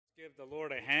Give the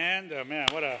Lord a hand. Man,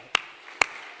 what a...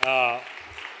 Uh,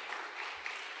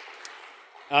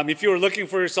 if you were looking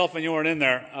for yourself and you weren't in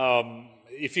there,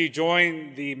 if you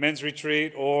join the men's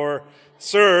retreat or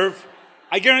serve,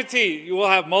 I guarantee you will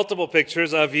have multiple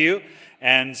pictures of you,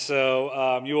 and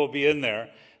so you will be in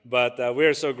there. But we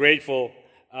are so grateful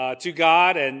to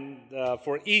God and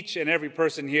for each and every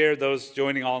person here, those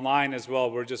joining online as well.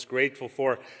 We're just grateful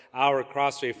for our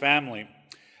Crossway family.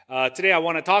 Today I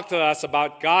want to talk to us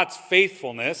about God's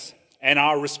faithfulness and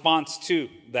our response to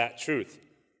that truth.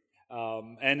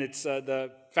 And it's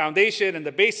the foundation and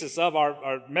the basis of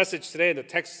our message today, the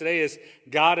text today is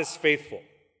God is faithful.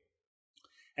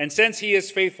 And since He is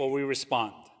faithful, we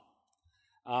respond.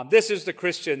 This is the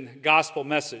Christian gospel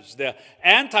message. The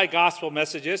anti-gospel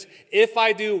message is, if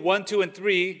I do 1, 2, and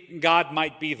 3, God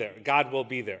might be there. God will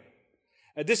be there.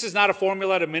 This is not a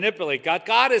formula to manipulate God.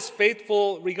 God is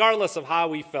faithful regardless of how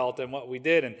we felt and what we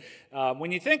did. And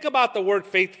when you think about the word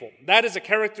faithful, that is a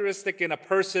characteristic in a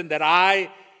person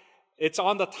that it's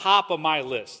on the top of my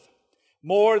list.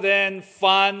 More than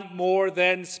fun, more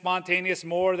than spontaneous,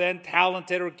 more than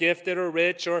talented or gifted or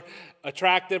rich or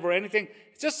attractive or anything.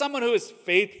 It's just someone who is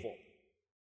faithful.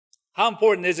 How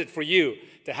important is it for you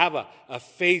to have a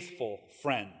faithful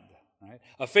friend, right?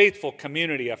 A faithful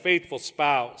community, a faithful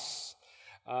spouse?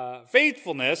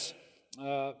 Faithfulness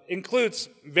includes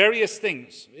various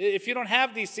things. If you don't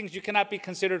have these things, you cannot be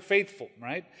considered faithful,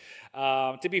 right?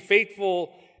 To be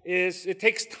faithful it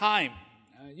takes time.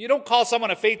 You don't call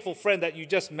someone a faithful friend that you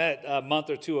just met a month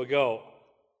or two ago.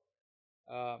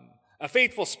 A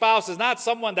faithful spouse is not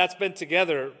someone that's been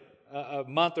together a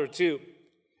month or two.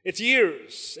 It's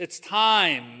years, it's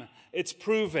time, it's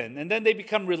proven, and then they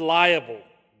become reliable.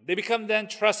 They become then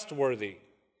trustworthy.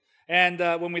 And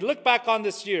when we look back on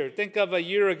this year, think of a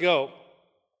year ago,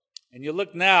 and you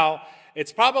look now,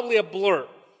 it's probably a blur,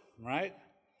 right?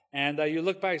 And you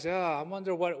look back and say, I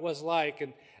wonder what it was like.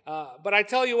 But I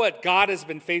tell you what, God has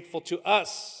been faithful to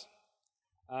us.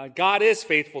 God is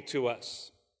faithful to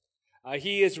us.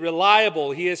 He is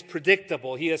reliable. He is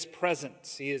predictable. He is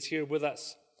present. He is here with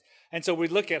us. And so we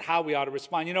look at how we ought to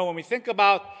respond. You know, when we think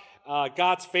about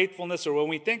God's faithfulness, or when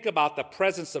we think about the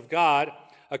presence of God,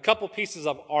 a couple pieces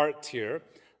of art here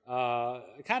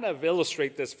kind of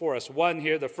illustrate this for us. One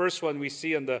here, the first one we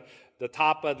see on the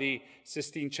top of the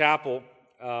Sistine Chapel,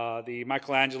 the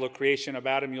Michelangelo creation of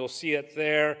Adam. You'll see it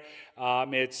there.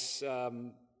 You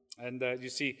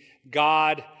see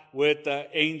God with the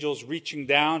angels reaching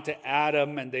down to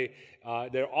Adam, and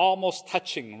they're almost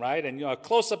touching, right? And a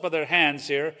close-up of their hands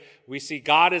here, we see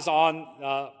God is on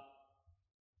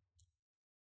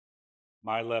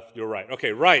my left, your right.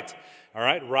 Okay, right. All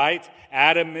right, right.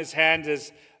 Adam, his hand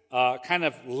is kind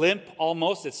of limp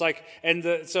almost. It's like,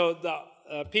 so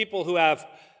the people who have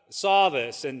saw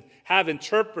this and have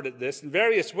interpreted this in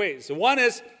various ways. So one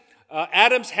is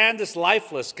Adam's hand is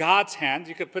lifeless. God's hand,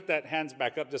 you could put that hands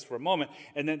back up just for a moment,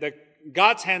 and then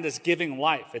God's hand is giving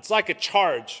life. It's like a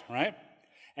charge, right?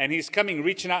 And He's coming,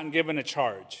 reaching out and giving a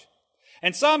charge.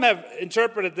 And some have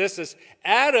interpreted this as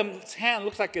Adam's hand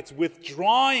looks like it's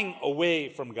withdrawing away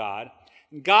from God.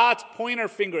 And God's pointer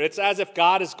finger, it's as if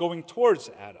God is going towards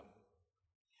Adam.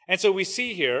 And so we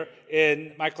see here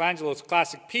in Michelangelo's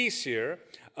classic piece here,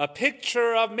 a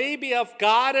picture of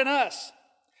God and us.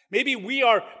 Maybe we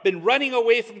are been running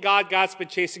away from God. God's been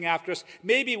chasing after us.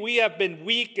 Maybe we have been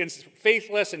weak and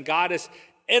faithless, and God is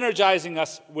energizing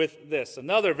us with this.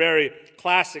 Another very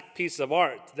classic piece of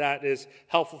art that is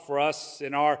helpful for us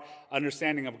in our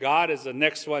understanding of God is the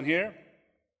next one here.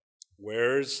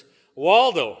 Where's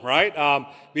Waldo, right?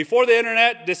 Before the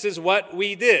internet, this is what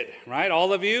we did, right?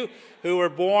 All of you who were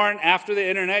born after the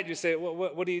internet, you say,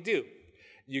 what do?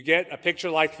 You get a picture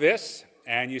like this,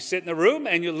 and you sit in the room,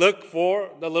 and you look for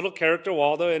the little character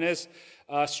Waldo in his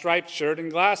striped shirt and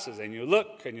glasses, and you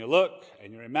look, and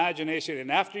your imagination,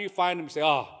 and after you find him, you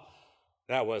say,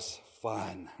 that was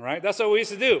fun, right? That's what we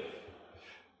used to do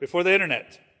before the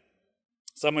internet.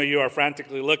 Some of you are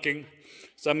frantically looking.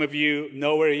 Some of you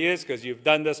know where he is because you've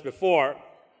done this before.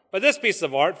 But this piece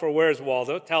of art for Where's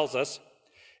Waldo tells us,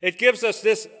 it gives us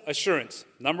this assurance.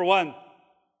 Number one,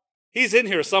 he's in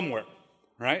here somewhere,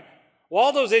 right?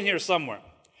 Waldo's in here somewhere.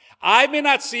 I may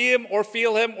not see him or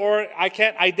feel him, or I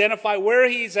can't identify where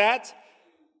he's at,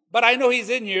 but I know he's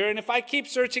in here, and if I keep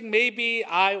searching, maybe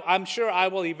I'm sure I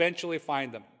will eventually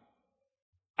find him.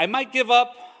 I might give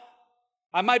up.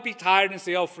 I might be tired and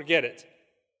say, forget it.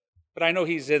 But I know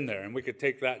he's in there, and we could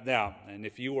take that down. And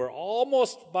if you were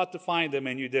almost about to find him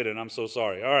and you didn't, I'm so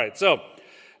sorry. All right,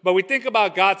 but we think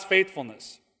about God's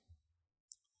faithfulness.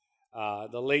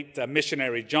 The late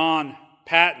missionary John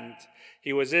Paton,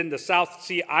 He was in the South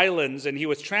Sea Islands, and he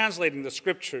was translating the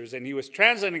scriptures, and he was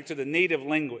translating to the native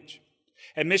language.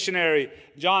 And missionary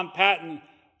John Paton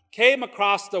came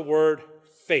across the word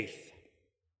faith.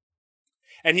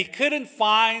 And he couldn't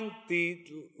find the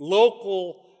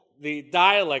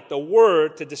dialect, the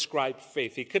word to describe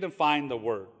faith. He couldn't find the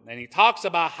word. And he talks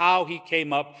about how he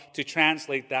came up to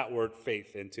translate that word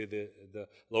faith into the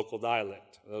local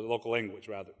dialect, the local language,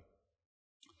 rather.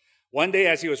 One day,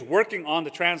 as he was working on the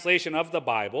translation of the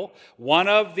Bible, one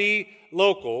of the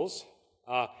locals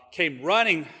came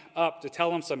running up to tell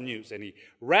him some news. And he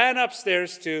ran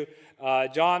upstairs to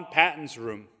John Paton's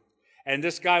room. And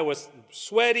this guy was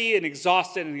sweaty and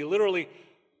exhausted, and he literally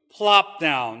plopped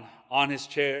down on his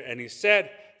chair, and he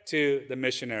said to the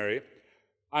missionary,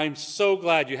 "I'm so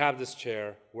glad you have this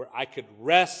chair where I could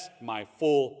rest my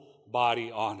full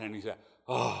body on." And he said,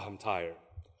 "Oh, I'm tired."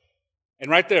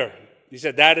 And right there, he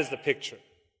said, that is the picture.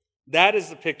 That is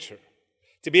the picture.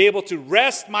 To be able to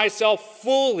rest myself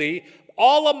fully,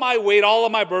 all of my weight, all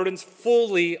of my burdens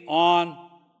fully on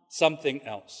something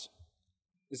else.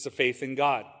 It's the faith in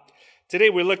God. Today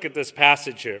we look at this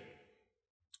passage here.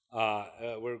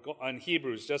 We're on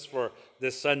Hebrews just for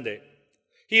this Sunday.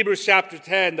 Hebrews chapter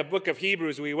 10, the book of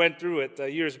Hebrews, we went through it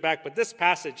years back, but this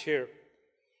passage here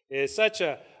is such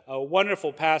a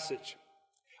wonderful passage.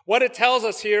 What it tells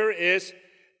us here is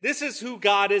this is who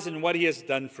God is and what he has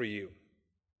done for you.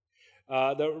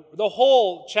 The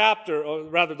whole chapter, or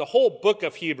rather the whole book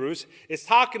of Hebrews, is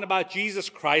talking about Jesus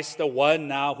Christ, the one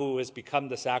now who has become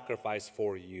the sacrifice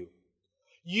for you.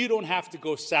 You don't have to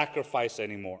go sacrifice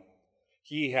anymore.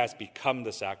 He has become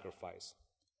the sacrifice.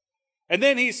 And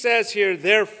then he says here,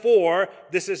 therefore,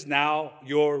 this is now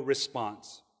your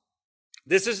response.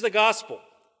 This is the gospel.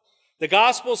 The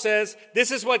gospel says,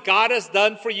 this is what God has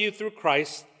done for you through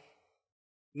Christ.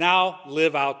 Now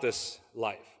live out this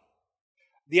life.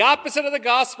 The opposite of the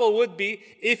gospel would be,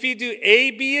 if you do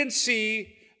A, B, and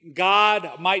C,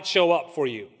 God might show up for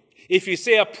you. If you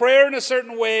say a prayer in a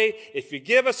certain way, if you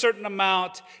give a certain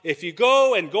amount, if you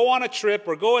go on a trip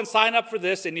or go and sign up for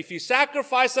this, and if you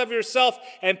sacrifice of yourself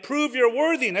and prove your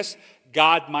worthiness,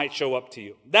 God might show up to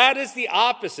you. That is the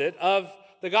opposite of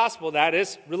the gospel. That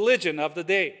is religion of the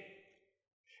day.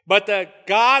 But the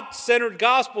God-centered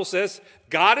gospel says,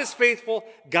 God is faithful,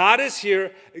 God is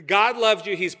here, God loves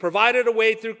you, he's provided a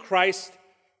way through Christ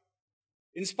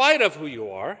in spite of who you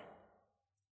are.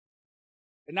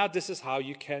 And now this is how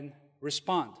you can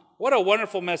respond. What a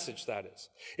wonderful message that is.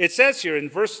 It says here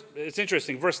in it's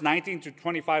interesting, verse 19 to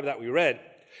 25 that we read,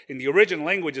 in the original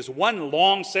language is one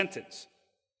long sentence.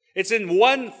 It's in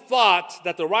one thought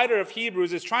that the writer of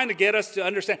Hebrews is trying to get us to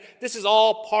understand this is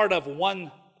all part of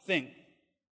one thing.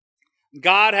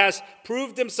 God has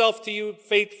proved himself to you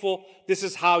faithful. This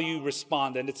is how you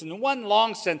respond. And it's in one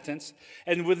long sentence.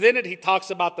 And within it, he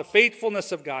talks about the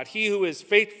faithfulness of God. He who is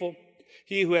faithful,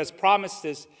 he who has promised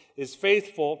is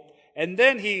faithful. And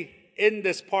then in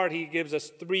this part, he gives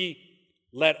us three,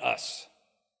 let us.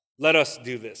 Let us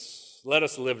do this. Let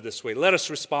us live this way. Let us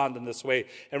respond in this way.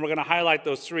 And we're going to highlight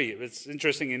those three. It's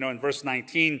interesting, in verse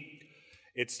 19,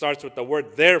 it starts with the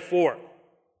word therefore.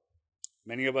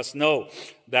 Many of us know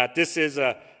that this is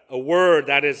a word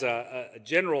that is a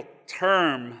general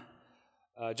term,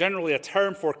 generally a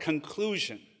term for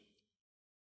conclusion.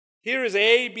 Here is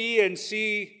A, B, and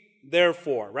C,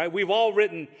 therefore, right? We've all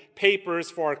written papers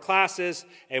for our classes,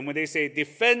 and when they say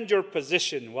defend your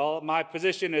position, well, my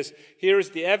position is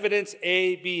here's the evidence,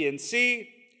 A, B, and C.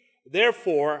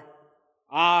 Therefore,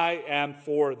 I am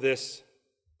for this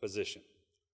position.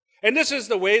 And this is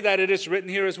the way that it is written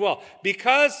here as well.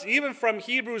 Because even from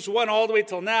Hebrews 1 all the way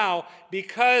till now,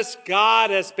 because God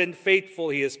has been faithful,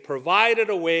 he has provided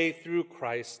a way through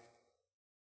Christ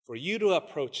for you to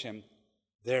approach him.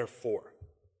 Therefore,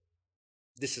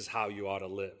 this is how you ought to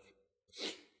live.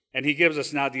 And he gives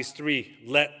us now these three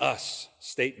let us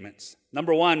statements.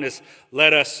 Number one is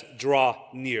let us draw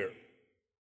near.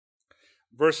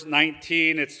 Verse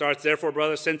 19, it starts, therefore,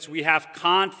 brothers, since we have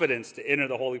confidence to enter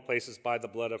the holy places by the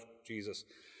blood of Jesus.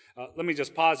 Let me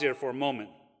just pause here for a moment.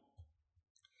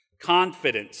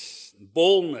 Confidence,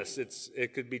 boldness,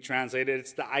 it could be translated.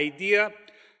 It's the idea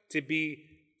to be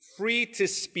free to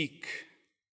speak.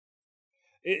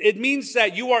 It means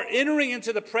that you are entering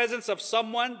into the presence of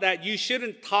someone that you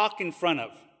shouldn't talk in front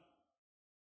of.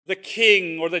 The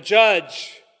king or the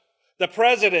judge, the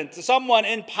president, someone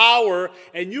in power,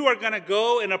 and you are going to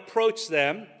go and approach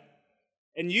them,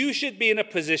 and you should be in a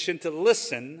position to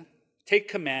listen, take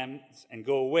commands, and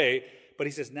go away. But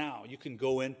he says, now you can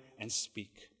go in and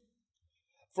speak.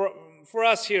 For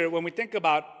us here, when we think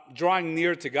about drawing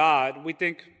near to God, we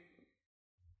think,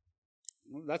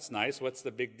 well, that's nice. What's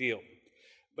the big deal?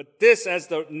 But this, as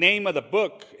the name of the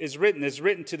book is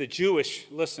written to the Jewish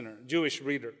listener, Jewish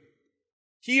reader.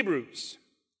 Hebrews.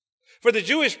 For the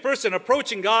Jewish person,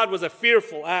 approaching God was a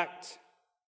fearful act.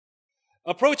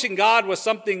 Approaching God was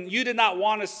something you did not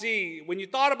want to see. When you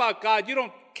thought about God, you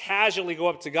don't casually go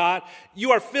up to God. You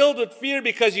are filled with fear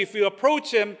because if you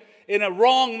approach Him in a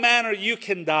wrong manner, you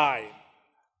can die.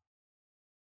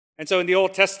 And so in the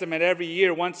Old Testament, every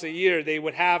year, once a year, they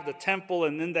would have the temple,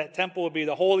 and in that temple would be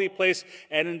the holy place,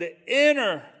 and in the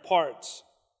inner parts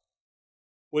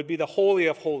would be the Holy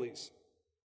of Holies.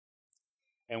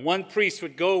 And one priest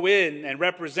would go in and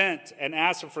represent and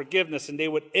ask for forgiveness, and they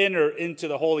would enter into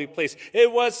the holy place.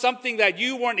 It was something that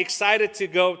you weren't excited to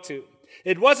go to.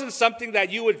 It wasn't something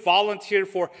that you would volunteer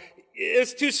for.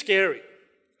 It's too scary.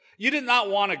 You did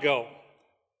not want to go,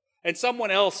 and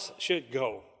someone else should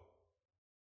go.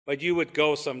 But you would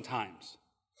go sometimes.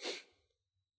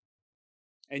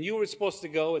 And you were supposed to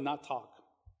go and not talk.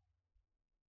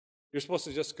 You're supposed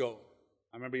to just go.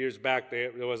 I remember years back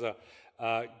there was a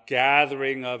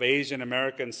gathering of Asian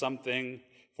Americans, something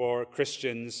for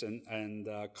Christians and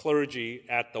clergy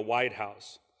at the White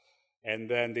House. And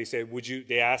then they said,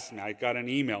 they asked me, I got an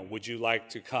email, would you like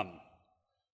to come?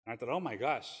 And I thought, oh my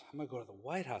gosh, I'm going to go to the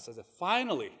White House. I said,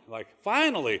 finally.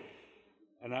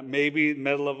 And maybe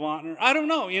Medal of Honor. I don't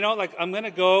know, I'm going to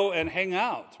go and hang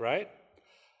out, right?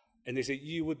 And they said,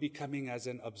 you would be coming as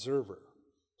an observer.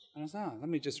 And I said, let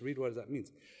me just read what that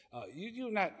means. You're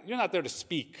not there to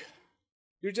speak.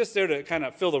 You're just there to kind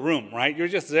of fill the room, right? You're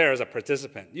just there as a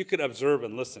participant. You could observe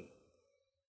and listen.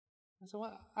 I said,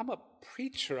 well, I'm a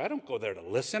preacher. I don't go there to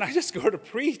listen. I just go to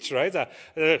preach, right?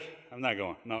 I'm not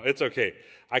going. No, it's okay.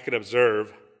 I could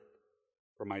observe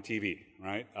from my TV,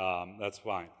 right? That's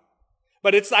fine.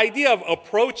 But it's the idea of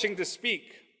approaching to speak,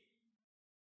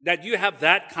 that you have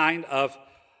that kind of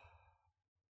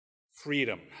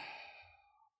freedom.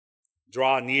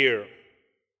 Draw near.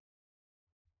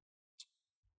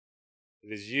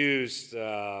 It is used,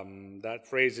 that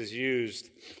phrase is used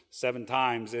 7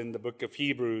 times in the book of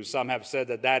Hebrews. Some have said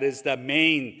that is the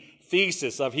main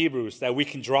thesis of Hebrews, that we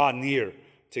can draw near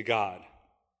to God.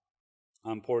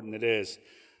 How important it is.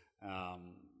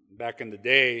 Back in the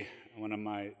day, one of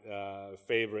my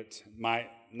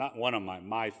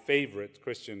favorite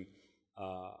Christian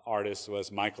artists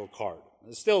was Michael Card.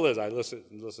 It still is. I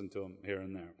listen to him here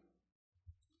and there.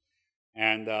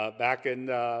 And back in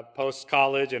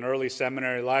post-college and early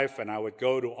seminary life, and I would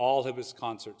go to all of his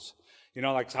concerts.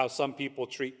 Like how some people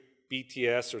treat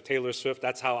BTS or Taylor Swift,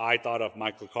 that's how I thought of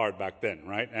Michael Card back then,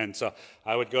 right? And so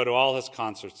I would go to all his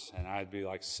concerts, and I'd be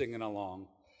like singing along,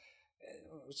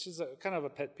 which is kind of a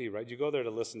pet peeve, right? You go there to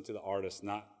listen to the artist,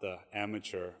 not the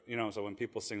amateur. So when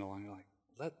people sing along, you're like,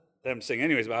 let them sing.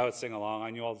 Anyways, but I would sing along.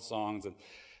 I knew all the songs.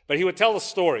 But he would tell a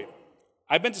story.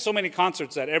 I've been to so many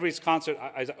concerts that every concert,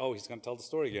 I said, oh, he's going to tell the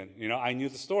story again. I knew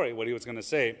the story, what he was going to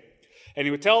say. And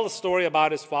he would tell the story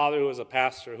about his father, who was a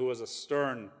pastor, who was a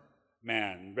stern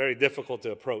man, very difficult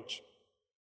to approach.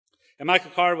 And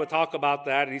Michael Card would talk about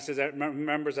that, and he says that he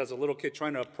remembers as a little kid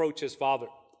trying to approach his father.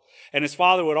 And his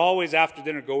father would always, after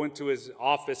dinner, go into his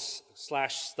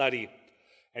office/study,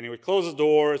 and he would close the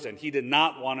doors, and he did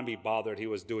not want to be bothered. He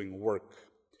was doing work.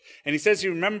 And he says he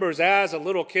remembers as a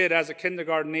little kid, as a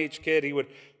kindergarten-age kid, he would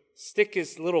stick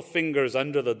his little fingers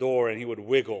under the door, and he would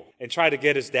wiggle and try to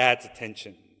get his dad's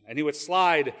attention. And he would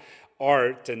slide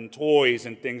art and toys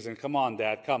and things, and come on,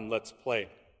 Dad, come, let's play.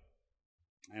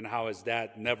 And how his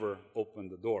dad never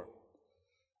opened the door.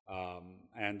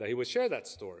 And he would share that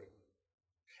story.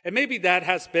 And maybe that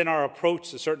has been our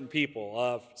approach to certain people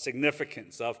of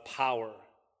significance, of power.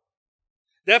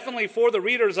 Definitely for the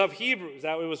readers of Hebrews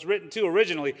that it was written to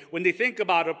originally, when they think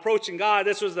about approaching God,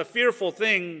 this was the fearful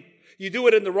thing. You do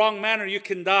it in the wrong manner, you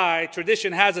can die.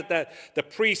 Tradition has it that the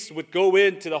priest would go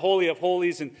into the Holy of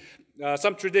Holies, and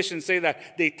some traditions say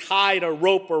that they tied a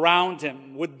rope around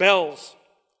him with bells.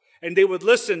 And they would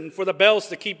listen for the bells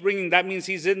to keep ringing. That means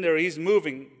he's in there, he's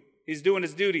moving, he's doing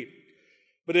his duty.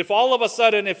 But if all of a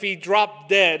sudden, if he dropped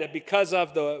dead because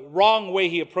of the wrong way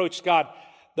he approached God,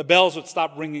 the bells would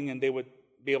stop ringing and they would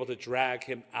be able to drag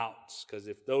him out, because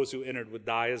if those who entered would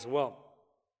die as well.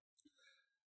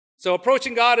 So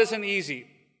approaching God isn't easy.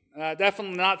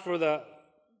 Definitely not for the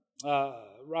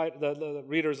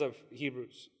readers of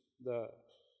Hebrews.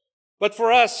 But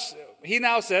for us, he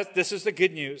now says, this is the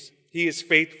good news. He is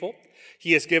faithful.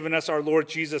 He has given us our Lord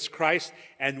Jesus Christ,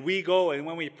 and we go, and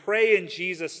when we pray in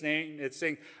Jesus' name, it's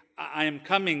saying, I am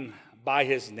coming by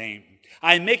his name.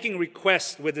 I'm making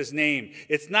requests with his name.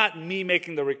 It's not me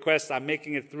making the request. I'm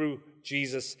making it through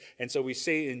Jesus. And so we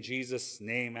say in Jesus'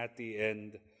 name at the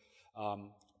end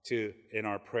in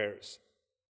our prayers.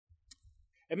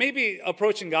 And maybe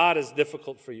approaching God is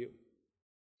difficult for you.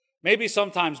 Maybe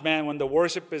sometimes, man, when the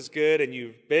worship is good and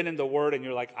you've been in the Word and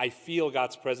you're like, I feel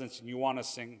God's presence, and you want to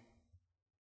sing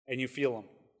and you feel Him.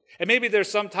 And maybe there's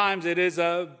sometimes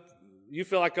you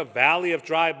feel like a valley of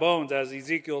dry bones, as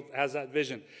Ezekiel has that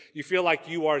vision. You feel like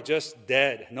you are just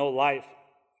dead, no life.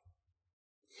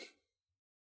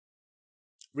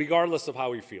 Regardless of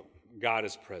how we feel, God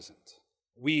is present.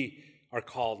 We are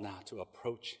called now to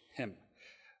approach Him.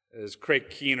 There's Craig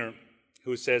Keener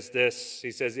who says this.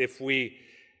 He says, if we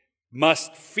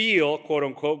must feel, quote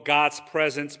unquote, God's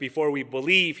presence before we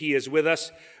believe He is with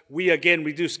us, we again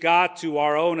reduce God to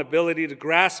our own ability to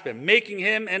grasp Him, making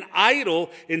Him an idol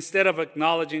instead of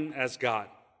acknowledging as God.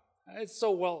 It's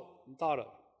so well thought of.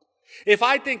 If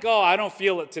I think, I don't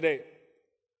feel it today,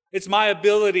 it's my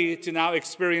ability to now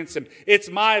experience Him. It's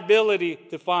my ability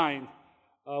to find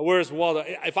where's Waldo.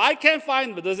 If I can't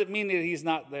find Him, it doesn't mean that He's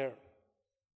not there.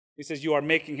 He says you are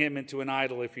making Him into an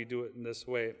idol if you do it in this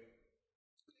way.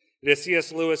 It is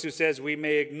C.S. Lewis who says we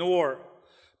may ignore,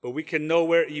 but we can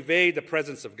nowhere evade the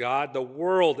presence of God. The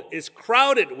world is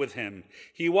crowded with Him.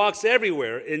 He walks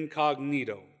everywhere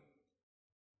incognito.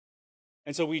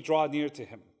 And so we draw near to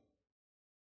Him.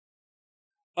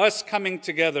 Us coming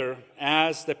together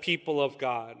as the people of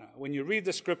God. When you read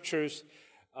the scriptures,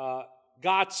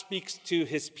 God speaks to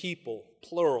His people,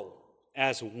 plural,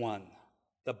 as one.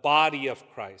 The body of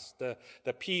Christ,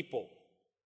 the people.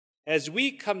 As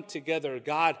we come together,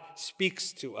 God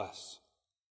speaks to us.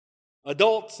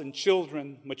 Adults and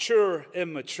children, mature,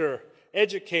 immature,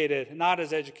 educated, not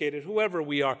as educated, whoever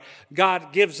we are,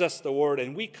 God gives us the word,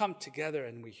 and we come together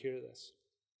and we hear this.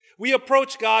 We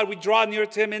approach God, we draw near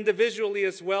to Him individually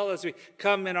as well as we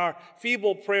come in our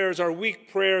feeble prayers, our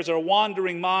weak prayers, our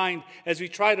wandering mind, as we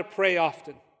try to pray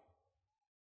often.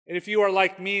 And if you are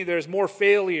like me, there's more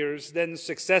failures than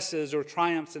successes or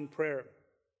triumphs in prayer.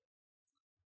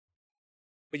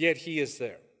 But yet He is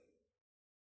there.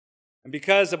 And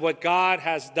because of what God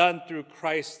has done through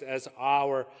Christ as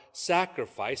our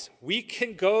sacrifice, we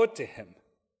can go to Him.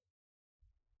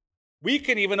 We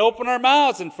can even open our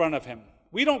mouths in front of Him.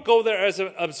 We don't go there as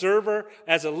an observer,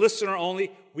 as a listener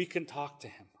only. We can talk to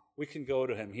Him. We can go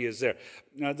to Him. He is there.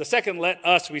 Now, the second let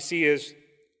us we see is,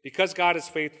 because God is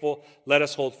faithful, let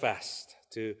us hold fast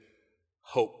to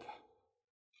hope.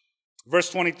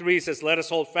 Verse 23 says, let us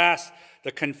hold fast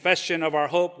the confession of our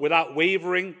hope without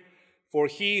wavering, for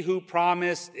He who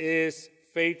promised is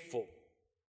faithful.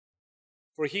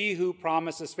 For He who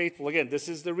promised is faithful. Again, this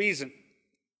is the reason.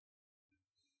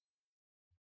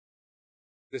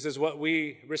 This is what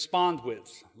we respond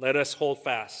with. Let us hold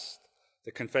fast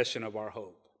the confession of our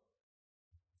hope.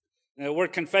 Now, the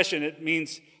word confession, it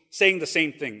means saying the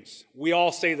same things. We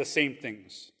all say the same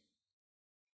things.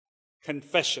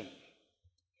 Confession.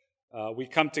 We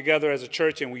come together as a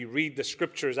church and we read the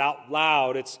scriptures out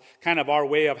loud. It's kind of our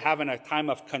way of having a time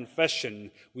of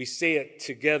confession. We say it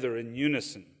together in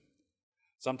unison.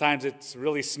 Sometimes it's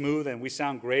really smooth and we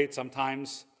sound great.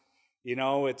 Sometimes,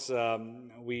 it's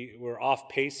we're off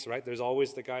pace, right? There's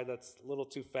always the guy that's a little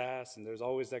too fast, and there's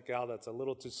always that gal that's a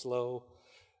little too slow.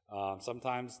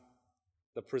 Sometimes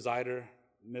the presider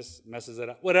messes it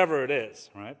up, whatever it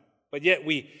is, right? But yet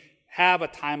we have a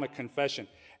time of confession.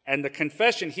 And the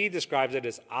confession, he describes it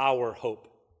as our hope.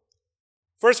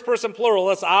 First person plural,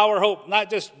 that's our hope. Not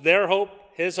just their hope,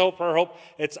 his hope, her hope.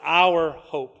 It's our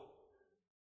hope.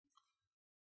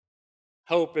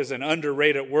 Hope is an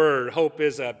underrated word. Hope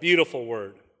is a beautiful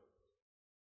word.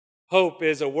 Hope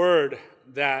is a word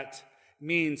that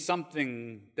means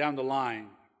something down the line.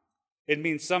 It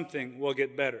means something will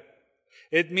get better.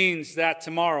 It means that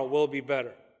tomorrow will be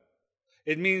better.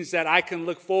 It means that I can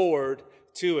look forward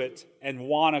to it and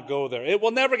want to go there. It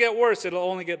will never get worse. It'll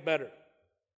only get better.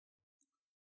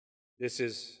 This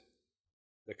is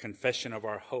the confession of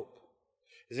our hope.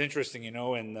 It's interesting,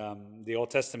 in the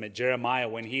Old Testament, Jeremiah,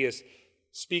 when he is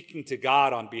speaking to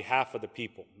God on behalf of the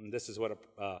people, and this is what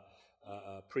a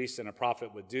priest and a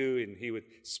prophet would do, and he would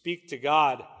speak to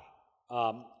God.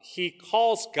 He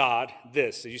calls God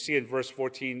this. You see in verse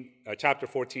 14, chapter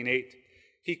 14:8.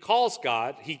 He calls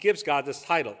God, he gives God this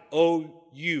title, O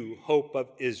you, hope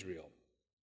of Israel.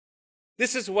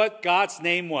 This is what God's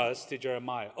name was to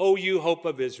Jeremiah. O you, hope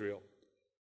of Israel,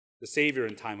 the Savior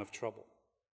in time of trouble.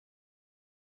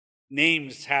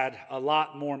 Names had a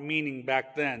lot more meaning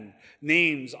back then.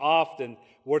 Names often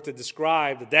were to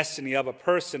describe the destiny of a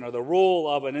person or the role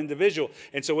of an individual.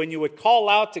 And so when you would call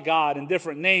out to God in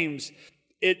different names,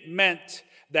 it meant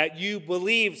that you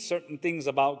believed certain things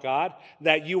about God,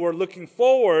 that you were looking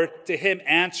forward to Him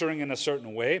answering in a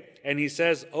certain way. And He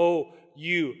says, "Oh,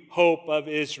 you, hope of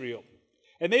Israel."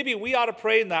 And maybe we ought to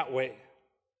pray in that way.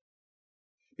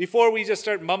 Before we just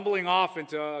start mumbling off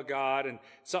into God and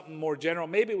something more general,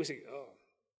 maybe we say, oh,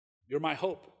 you're my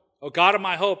hope. Oh, God of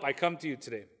my hope, I come to you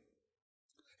today.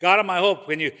 God of my hope,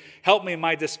 can you help me in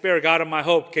my despair? God of my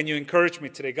hope, can you encourage me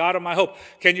today? God of my hope,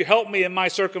 can you help me in my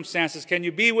circumstances? Can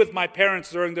you be with my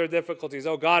parents during their difficulties?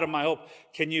 Oh, God of my hope,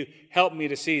 can you help me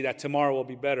to see that tomorrow will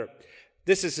be better?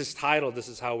 This is his title. This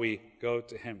is how we go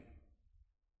to him.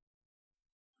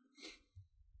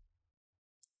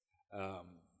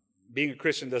 Being a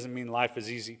Christian doesn't mean life is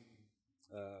easy.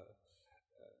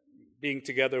 Being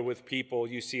together with people,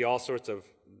 you see all sorts of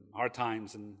hard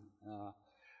times and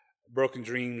broken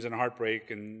dreams and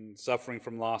heartbreak and suffering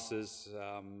from losses.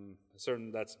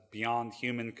 Certain that's beyond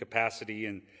human capacity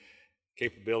and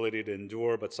capability to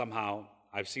endure, but somehow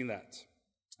I've seen that.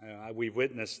 We've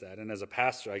witnessed that, and as a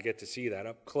pastor, I get to see that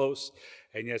up close.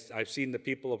 And yes, I've seen the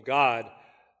people of God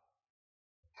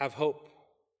have hope,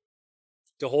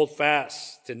 to hold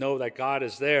fast, to know that God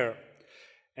is there.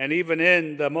 And even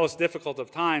in the most difficult of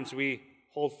times, we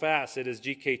hold fast. It is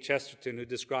G.K. Chesterton who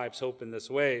describes hope in this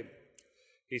way.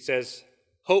 He says,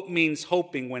 hope means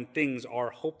hoping when things are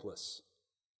hopeless,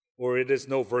 or it is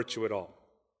no virtue at all.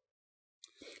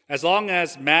 As long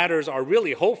as matters are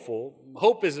really hopeful,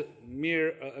 hope is a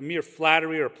mere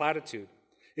flattery or platitude.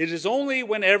 It is only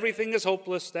when everything is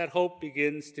hopeless that hope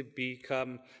begins to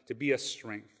be a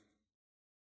strength.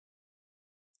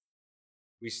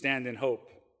 We stand in hope.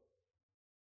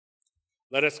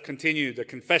 Let us continue the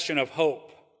confession of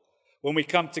hope. When we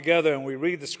come together and we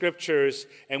read the scriptures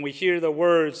and we hear the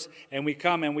words and we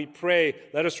come and we pray,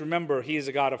 let us remember he is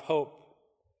a God of hope.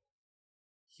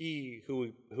 He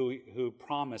who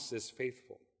promised is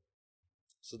faithful.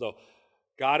 So the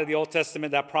God of the Old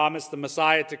Testament that promised the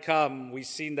Messiah to come, we've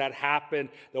seen that happen.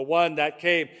 The one that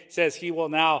came says he will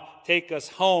now take us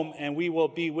home and we will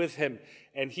be with him.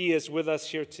 And he is with us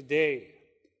here today.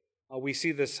 We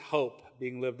see this hope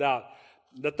being lived out.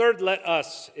 The third let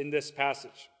us in this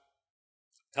passage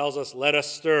tells us, let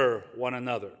us stir one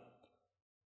another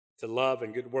to love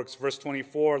and good works. Verse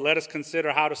 24, let us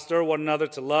consider how to stir one another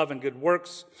to love and good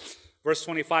works. Verse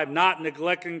 25, not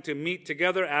neglecting to meet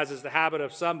together as is the habit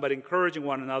of some, but encouraging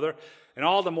one another, and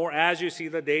all the more as you see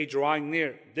the day drawing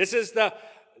near. This is the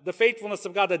faithfulness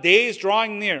of God. The day is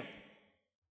drawing near.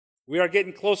 We are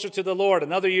getting closer to the Lord.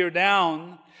 Another year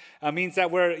down means that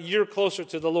we're a year closer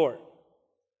to the Lord.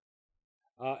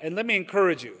 And let me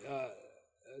encourage you.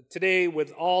 Today,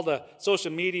 with all the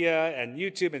social media and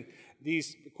YouTube and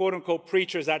these quote-unquote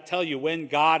preachers that tell you when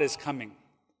God is coming,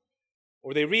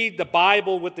 or they read the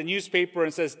Bible with the newspaper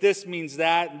and says this means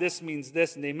that, and this means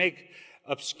this, and they make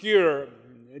obscure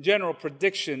general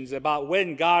predictions about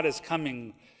when God is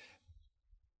coming,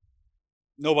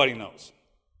 nobody knows.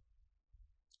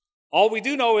 All we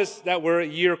do know is that we're a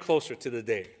year closer to the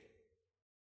day.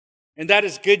 And that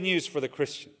is good news for the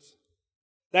Christians.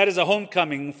 That is a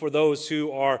homecoming for those who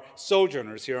are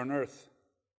sojourners here on earth.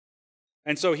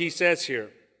 And so he says here,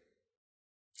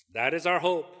 that is our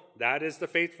hope. That is the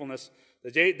faithfulness.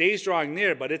 The day is drawing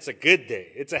near, but it's a good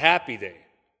day. It's a happy day.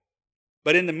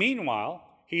 But in the meanwhile,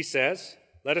 he says,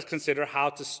 let us consider how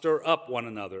to stir up one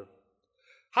another.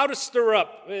 How to stir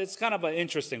up, it's kind of an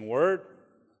interesting word.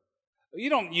 You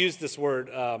don't use this word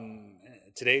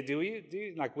today, do you? Do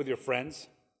you? Like with your friends?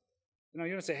 You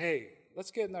don't say, hey,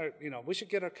 let's get in our, we should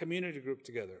get our community group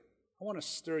together. I want to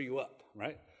stir you up,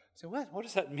 right? So what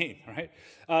does that mean, right?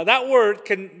 That word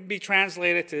can be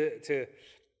translated to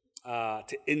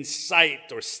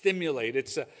incite or stimulate.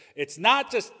 It's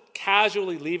not just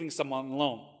casually leaving someone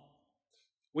alone.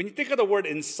 When you think of the word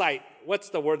incite, what's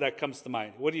the word that comes to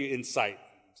mind? What do you incite?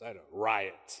 Incite a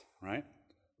riot, right?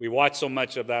 We watch so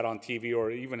much of that on TV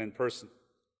or even in person.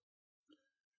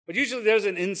 But usually there's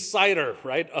an inciter,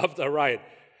 right, of the riot.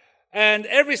 And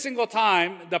every single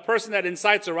time, the person that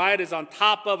incites a riot is on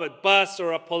top of a bus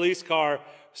or a police car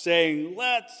saying,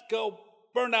 let's go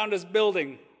burn down this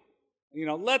building.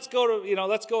 Let's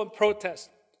go and protest.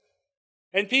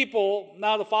 And people,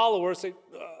 now the followers,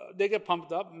 they get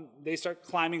pumped up and they start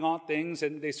climbing on things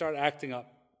and they start acting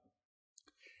up.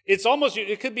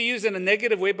 It could be used in a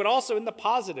negative way, but also in the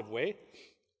positive way.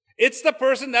 It's the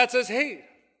person that says, hey,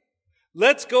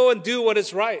 let's go and do what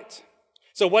is right.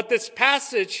 So what this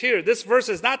passage here, this verse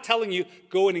is not telling you,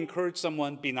 go and encourage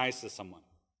someone, be nice to someone.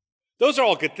 Those are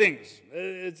all good things.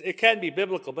 It can be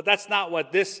biblical, but that's not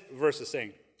what this verse is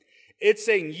saying. It's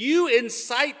saying you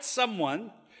incite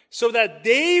someone so that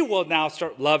they will now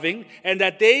start loving and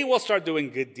that they will start doing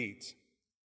good deeds.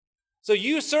 So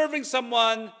you serving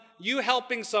someone, you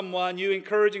helping someone, you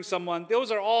encouraging someone,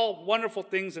 those are all wonderful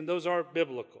things and those are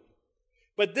biblical.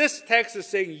 But this text is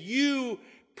saying you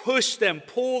push them,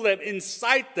 pull them,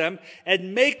 incite them,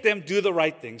 and make them do the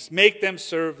right things. Make them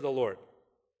serve the Lord.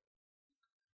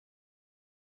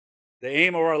 The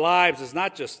aim of our lives is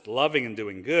not just loving and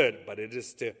doing good, but it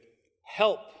is to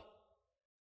help,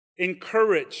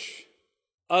 encourage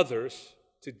others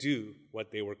to do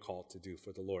what they were called to do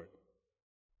for the Lord.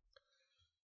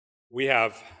 We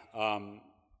have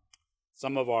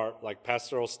some of our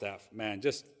pastoral staff, man,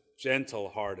 just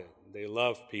gentle-hearted. They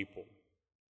love people.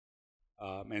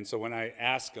 And so when I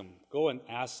ask them, go and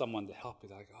ask someone to help you,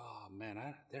 they're like, oh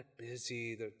man, they're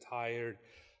busy, they're tired.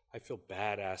 I feel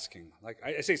bad asking.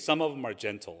 I say some of them are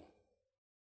gentle.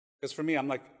 Because for me, I'm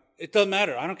like, it doesn't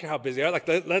matter. I don't care how busy they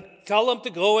are. Tell them to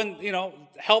go and,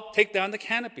 help take down the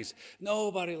canopies.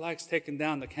 Nobody likes taking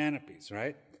down the canopies,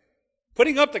 right?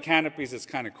 Putting up the canopies is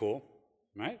kind of cool,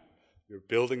 right? You're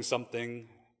building something.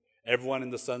 Everyone in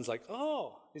the sun's like,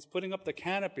 oh, he's putting up the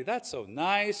canopy. That's so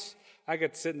nice. I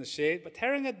get to sit in the shade. But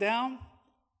tearing it down,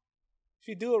 if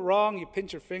you do it wrong, you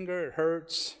pinch your finger, it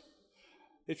hurts.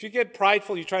 If you get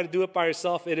prideful, you try to do it by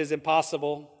yourself, it is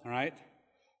impossible, all right?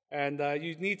 And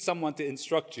you need someone to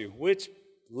instruct you which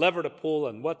lever to pull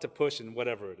and what to push and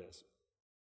whatever it is.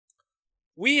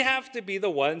 We have to be the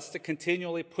ones to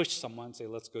continually push someone and say,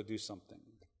 let's go do something.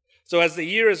 So as the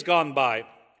year has gone by,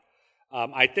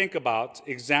 I think about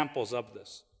examples of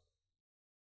this.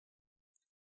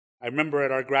 I remember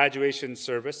at our graduation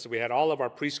service, we had all of our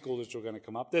preschoolers were going to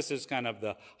come up. This is kind of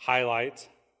the highlight.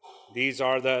 These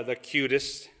are the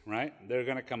cutest, right? They're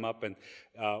going to come up, and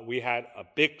we had a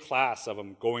big class of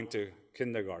them going to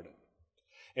kindergarten.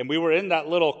 And we were in that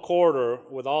little corridor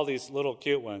with all these little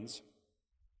cute ones.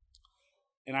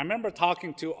 And I remember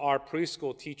talking to our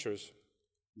preschool teachers.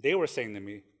 They were saying to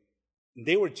me,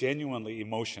 they were genuinely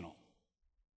emotional.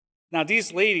 Now,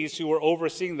 these ladies who were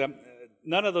overseeing them,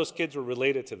 none of those kids were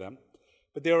related to them,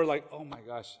 but they were like, oh my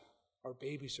gosh, our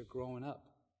babies are growing up.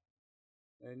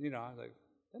 And, I was like,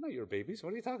 they're not your babies.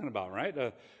 What are you talking about, right?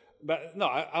 But no,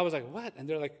 I was like, what? And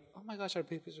they're like, oh my gosh, our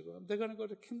babies are growing up. They're going to go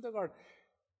to kindergarten.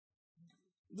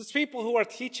 These people who are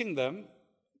teaching them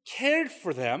cared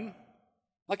for them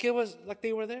like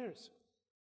they were theirs.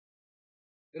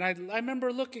 And I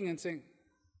remember looking and saying,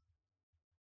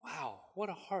 wow, what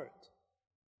a heart.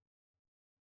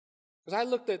 Because I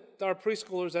looked at our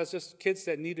preschoolers as just kids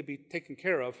that need to be taken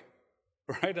care of,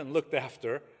 right, and looked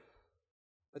after.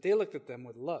 But they looked at them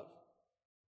with love.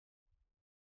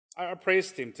 Our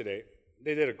praise team today,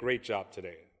 they did a great job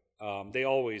today. They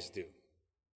always do.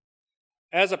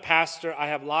 As a pastor, I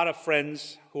have a lot of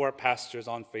friends who are pastors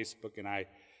on Facebook, and I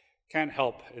can't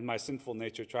help, in my sinful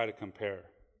nature, try to compare.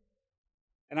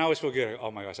 And I always feel good.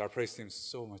 Oh my gosh, our praise team is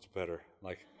so much better.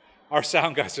 Our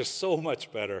sound guys are so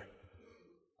much better.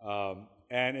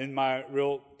 And in my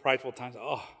real prideful times,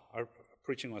 our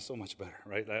preaching was so much better,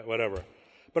 right? Whatever.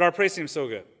 But our praise team is so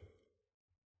good.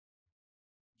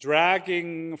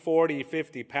 Dragging 40,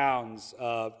 50 pounds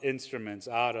of instruments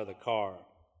out of the car.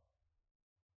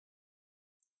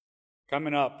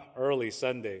 Coming up early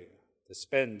Sunday to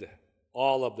spend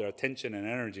all of their attention and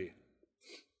energy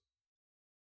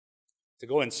to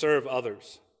go and serve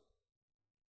others.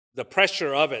 The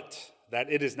pressure of it,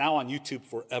 that it is now on YouTube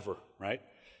forever, right?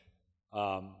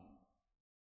 And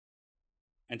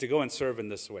to go and serve in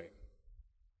this way.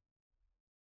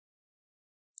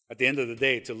 At the end of the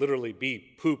day, to literally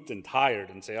be pooped and tired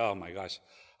and say, oh my gosh,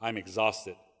 I'm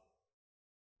exhausted.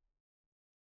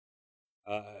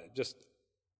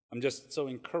 I'm just so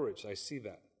encouraged. I see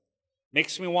that.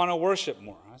 Makes me want to worship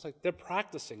more. I was like, they're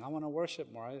practicing. I want to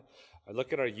worship more. I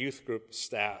look at our youth group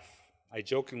staff. I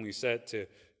jokingly said to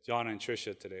John and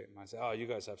Tricia today, I said, oh, you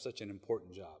guys have such an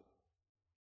important job.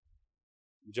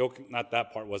 Joke, not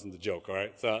that part wasn't the joke, all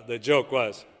right? So the joke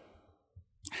was,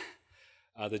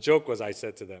 I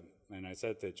said to them, and I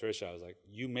said to Tricia, I was like,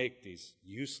 you make these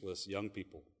useless young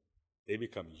people, they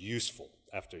become useful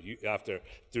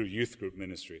through youth group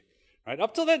ministry. Right?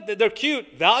 Up till then, they're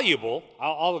cute, valuable.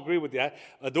 I'll agree with that.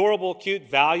 Adorable, cute,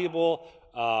 valuable,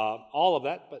 all of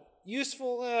that. But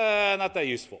useful, not that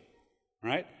useful.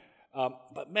 Right?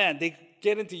 But man, they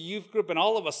get into youth group and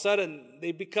all of a sudden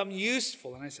they become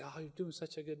useful. And I say, oh, you're doing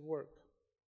such a good work.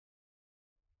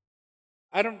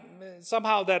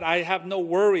 Somehow that I have no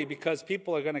worry because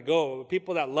people are going to go.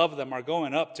 People that love them are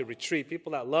going up to retreat.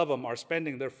 People that love them are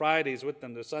spending their Fridays with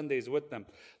them, their Sundays with them.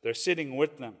 They're sitting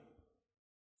with them.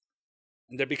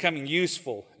 And they're becoming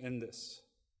useful in this.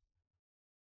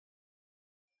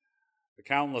 The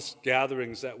countless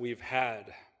gatherings that we've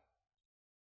had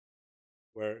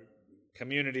where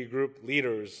community group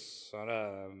leaders on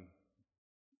a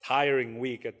tiring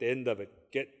week at the end of it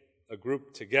get a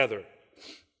group together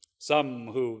Some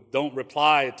who don't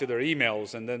reply to their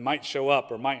emails and then might show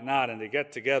up or might not, and they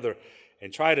get together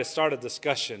and try to start a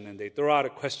discussion, and they throw out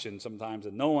a question sometimes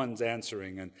and no one's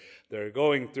answering, and they're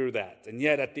going through that. And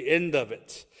yet at the end of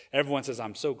it, everyone says,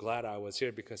 I'm so glad I was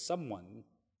here because someone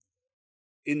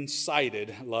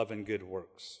incited love and good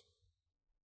works.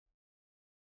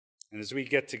 And as we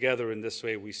get together in this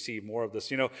way, we see more of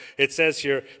this. It says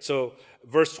here, so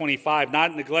verse 25,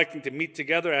 not neglecting to meet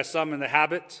together as some in the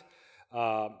habit,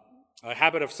 a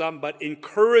habit of some, but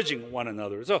encouraging one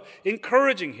another. So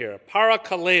encouraging here,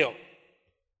 parakaleo,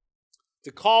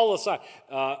 to call aside.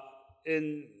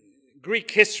 In Greek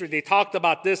history, they talked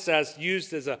about this as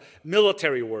used as a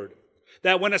military word.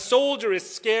 That when a soldier is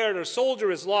scared or soldier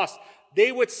is lost,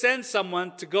 they would send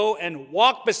someone to go and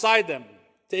walk beside them,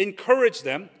 to encourage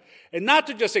them, and not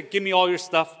to just say, give me all your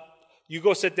stuff. You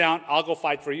go sit down, I'll go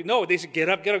fight for you. No, they said, get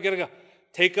up.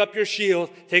 Take up your shield,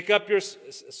 take up your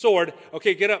sword.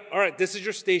 Okay, get up. All right, this is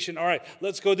your station. All right,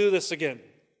 let's go do this again.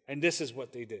 And this is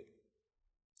what they did.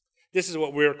 This is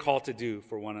what we're called to do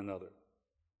for one another.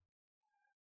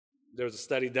 There was a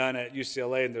study done at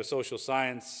UCLA in their social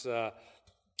science.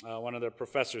 One of their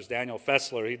professors, Daniel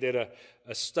Fessler, he did a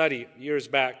study years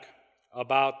back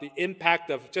about the impact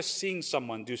of just seeing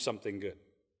someone do something good.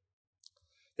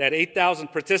 They had 8,000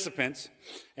 participants,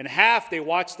 and half they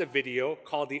watched a video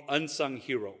called The Unsung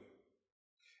Hero.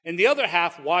 And the other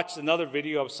half watched another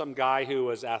video of some guy who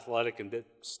was athletic and did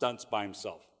stunts by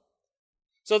himself.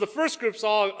 So the first group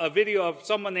saw a video of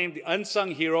someone named the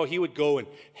Unsung Hero. He would go and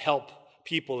help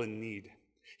people in need.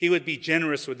 He would be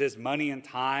generous with his money and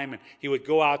time, and he would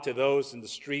go out to those in the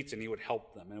streets and he would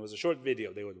help them. And it was a short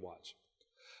video they would watch.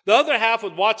 The other half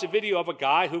would watch a video of a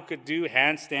guy who could do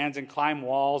handstands and climb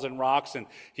walls and rocks, and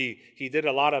he did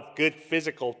a lot of good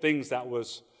physical things that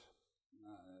was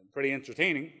pretty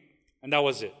entertaining, and that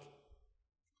was it.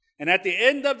 And at the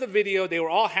end of the video, they were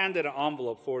all handed an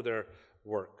envelope for their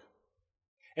work.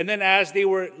 And then as they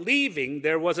were leaving,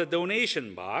 there was a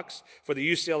donation box for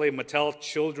the UCLA Mattel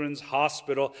Children's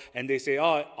Hospital. And they say,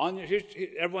 here,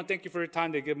 everyone, thank you for your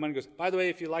time. They give money. Goes, by the way,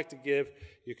 if you like to give,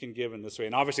 you can give in this way.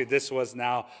 And obviously, this was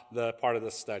now the part of the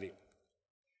study.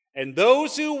 And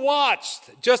those who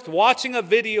watched, just watching a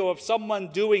video of someone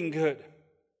doing good,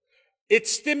 it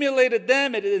stimulated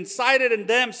them, it incited in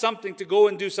them something to go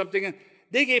and do something. And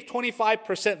they gave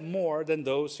 25% more than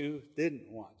those who didn't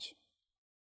watch.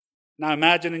 Now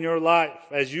imagine in your life,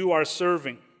 as you are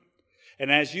serving,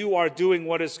 and as you are doing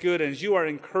what is good, and as you are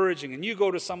encouraging, and you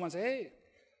go to someone and say, hey,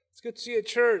 it's good to see you at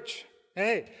church.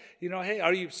 Hey, hey,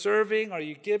 are you serving? Are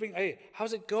you giving? Hey,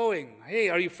 how's it going? Hey,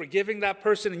 are you forgiving that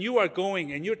person? And you are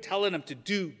going, and you're telling them to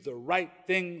do the right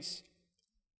things.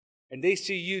 And they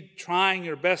see you trying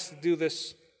your best to do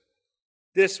this.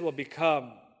 This will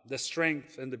become the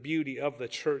strength and the beauty of the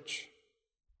church.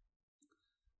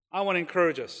 I want to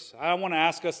encourage us. I want to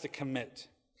ask us to commit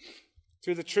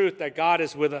to the truth that God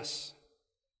is with us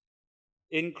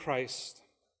in Christ,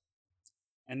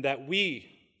 and that we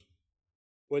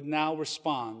would now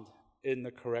respond in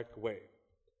the correct way.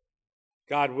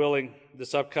 God willing,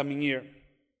 this upcoming year,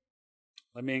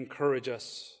 let me encourage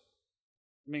us.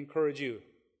 Let me encourage you.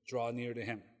 Draw near to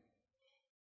Him.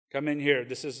 Come in here,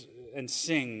 and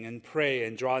sing and pray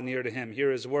and draw near to Him.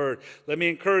 Hear His word. Let me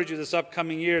encourage you this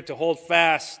upcoming year to hold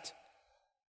fast.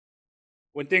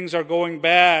 When things are going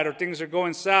bad or things are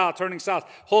going south, turning south,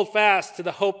 hold fast to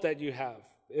the hope that you have.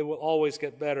 It will always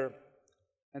get better.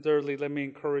 And thirdly, let me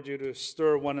encourage you to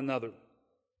stir one another.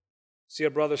 See a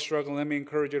brother struggling, let me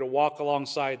encourage you to walk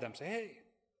alongside them. Say, hey,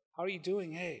 how are you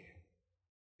doing? Hey,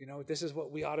 this is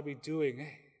what we ought to be doing.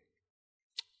 Hey.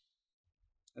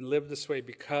 And live this way,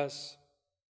 because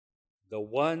the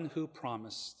one who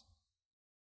promised,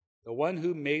 the one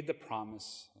who made the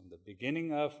promise in the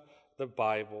beginning of the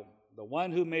Bible, the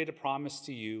one who made a promise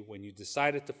to you when you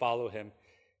decided to follow Him,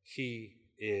 He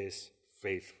is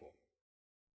faithful.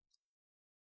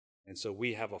 And so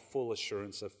we have a full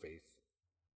assurance of faith,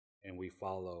 and we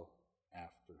follow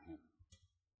after Him.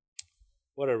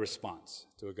 What a response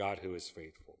to a God who is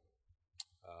faithful.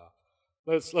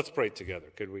 Let's pray together,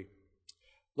 could we?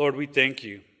 Lord, we thank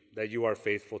you that you are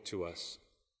faithful to us.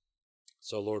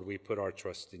 So, Lord, we put our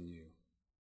trust in you.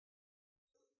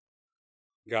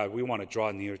 God, we want to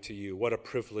draw near to you. What a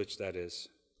privilege that is.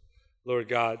 Lord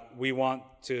God, we want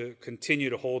to continue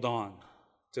to hold on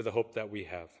to the hope that we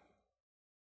have.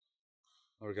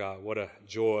 Lord God, what a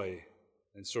joy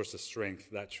and source of strength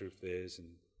that truth is.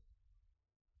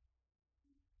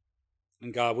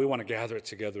 And God, we want to gather it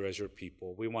together as your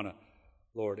people. We want to,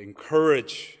 Lord,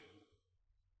 encourage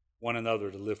one another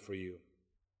to live for you.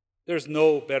 There's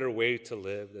no better way to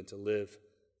live than to live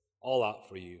all out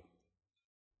for you.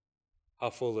 How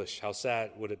foolish, how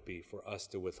sad would it be for us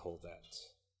to withhold that?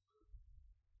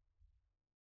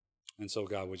 And so,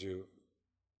 God, would you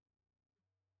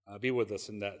be with us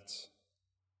in that?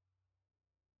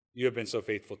 You have been so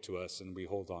faithful to us, and we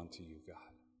hold on to you, God.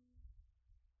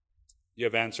 You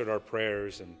have answered our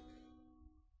prayers, and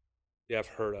you have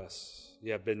heard us.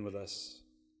 You have been with us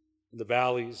in the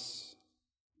valleys.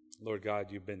 Lord God,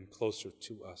 you've been closer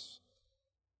to us.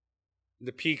 In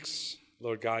the peaks,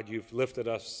 Lord God, you've lifted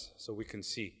us so we can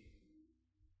see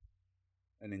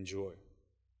and enjoy.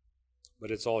 But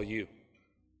it's all you.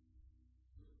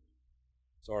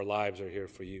 So our lives are here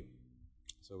for you.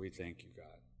 So we thank you, God.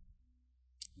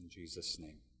 In Jesus'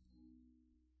 name,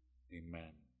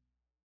 amen.